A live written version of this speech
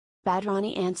Bad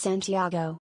Ronnie and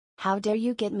Santiago. How dare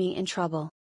you get me in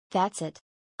trouble? That's it.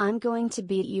 I'm going to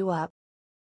beat you up.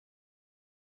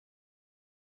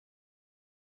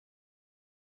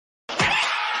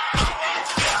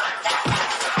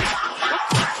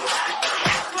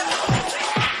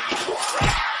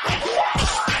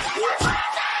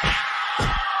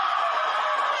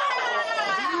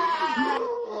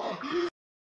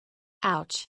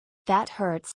 Ouch. That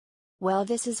hurts. Well,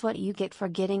 this is what you get for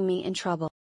getting me in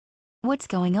trouble. What's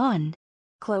going on?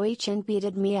 Chen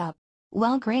beated me up.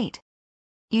 Well, great.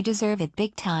 You deserve it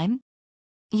big time.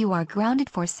 You are grounded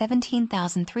for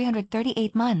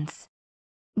 17,338 months.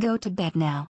 Go to bed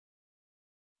now.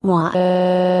 What?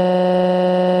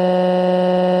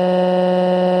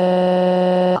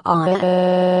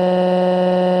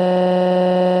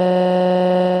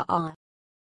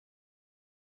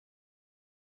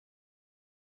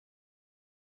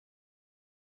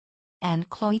 And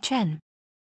Chen.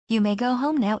 You may go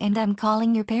home now, and I'm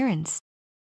calling your parents.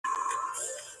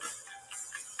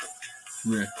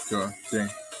 1, 2, 3,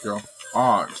 4,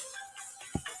 5.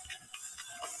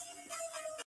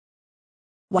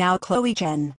 Wow,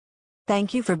 Chen.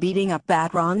 Thank you for beating up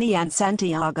Bad Ronnie and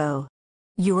Santiago.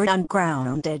 You're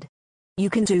ungrounded. You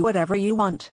can do whatever you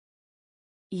want.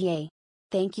 Yay.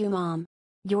 Thank you, Mom.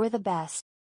 You're the best.